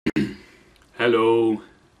Hello,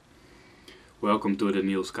 welcome to the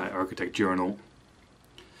Neil Sky Architect Journal.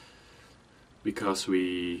 Because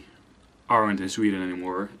we aren't in Sweden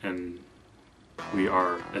anymore and we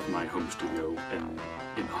are at my home studio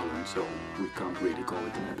in Holland, so we can't really call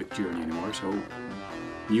it an epic journey anymore. So,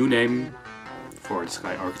 new name for the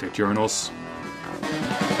Sky Architect Journals.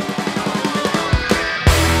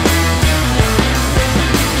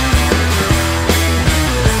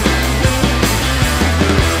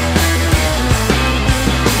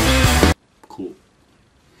 Cool.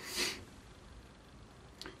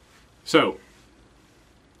 So,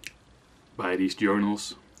 by these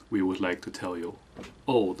journals, we would like to tell you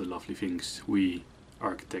all the lovely things we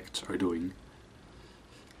architects are doing.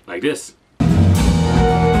 Like this.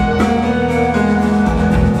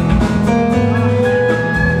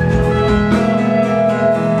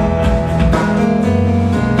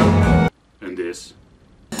 And this.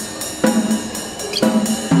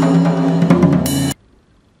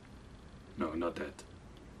 No, not that.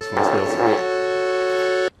 This one's built.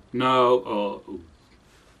 No, oh.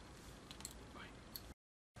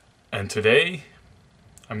 And today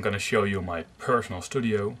I'm gonna show you my personal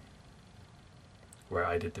studio where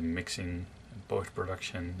I did the mixing and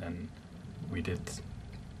post-production, and we did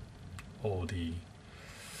all the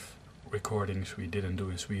recordings we didn't do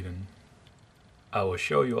in Sweden. I will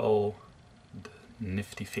show you all the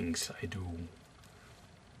nifty things I do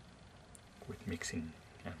with mixing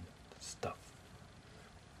and stuff.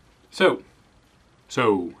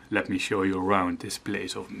 So let me show you around this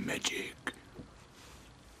place of magic.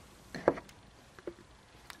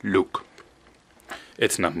 Look,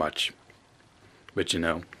 it's not much, but you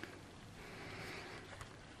know,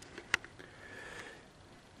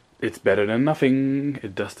 it's better than nothing.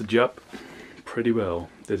 It does the job pretty well.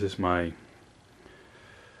 This is my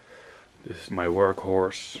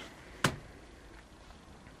workhorse.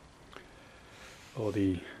 All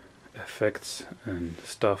the effects and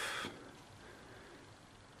stuff,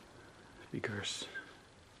 speakers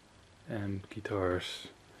and guitars,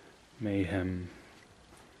 mayhem.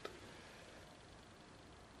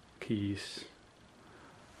 Keys.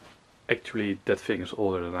 Actually, that thing is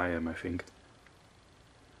older than I am, I think.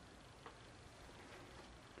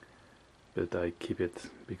 But I keep it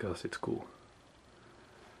because it's cool.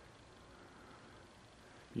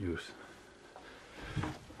 Use.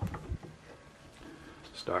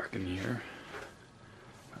 It's dark in here.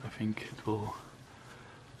 I think it will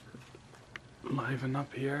liven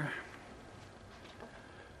up here.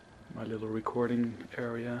 My little recording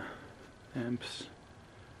area, amps.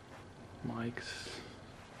 Mics,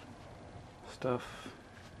 stuff,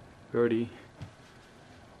 birdie.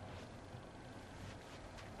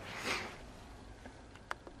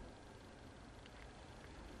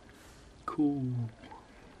 Cool.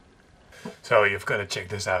 So you've got to check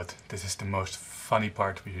this out. This is the most funny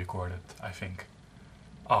part we recorded, I think,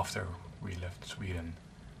 after we left Sweden.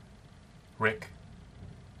 Rick.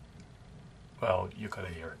 Well, you gotta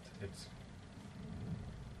hear it. It's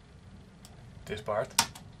this part.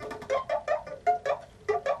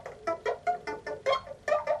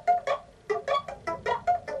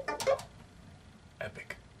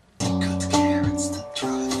 Epic. Good carrots that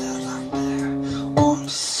dry down out there on the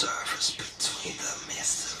surface between the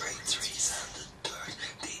mystery trees and the dirt.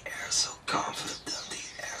 The air so confident, the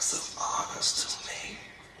air so honest to me.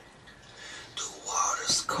 The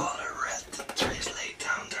water's color red, the trees lay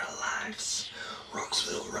down their lives. Rocks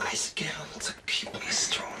will rise again to keep me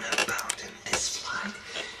strong about in this flight.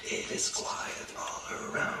 It is quiet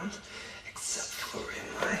all around, except for in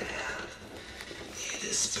my head. It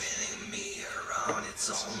is spinning me around, it's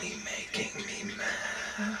only making me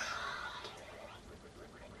mad.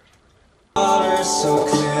 Water so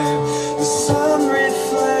clear, the sun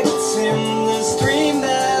reflects in the stream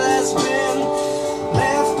that has been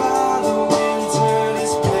left by the winter.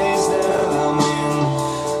 This place that I'm in,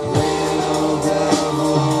 little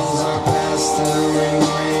devils are pestering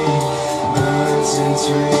me. Birds and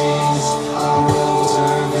trees are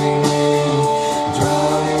observing me,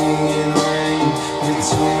 drowning in rain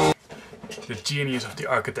between. The genius of the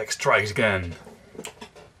architect strikes again.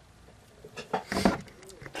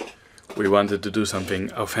 We wanted to do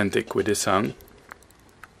something authentic with this song.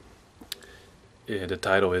 The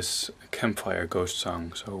title is Campfire Ghost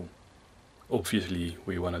Song, so obviously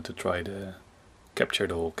we wanted to try to capture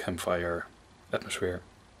the whole campfire atmosphere.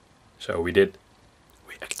 So we did.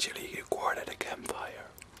 We actually recorded a campfire.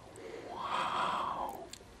 Wow.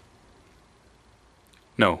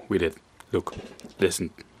 No, we did. Look,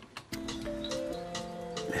 listen.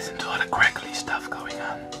 Listen to all the crackly stuff going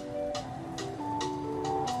on.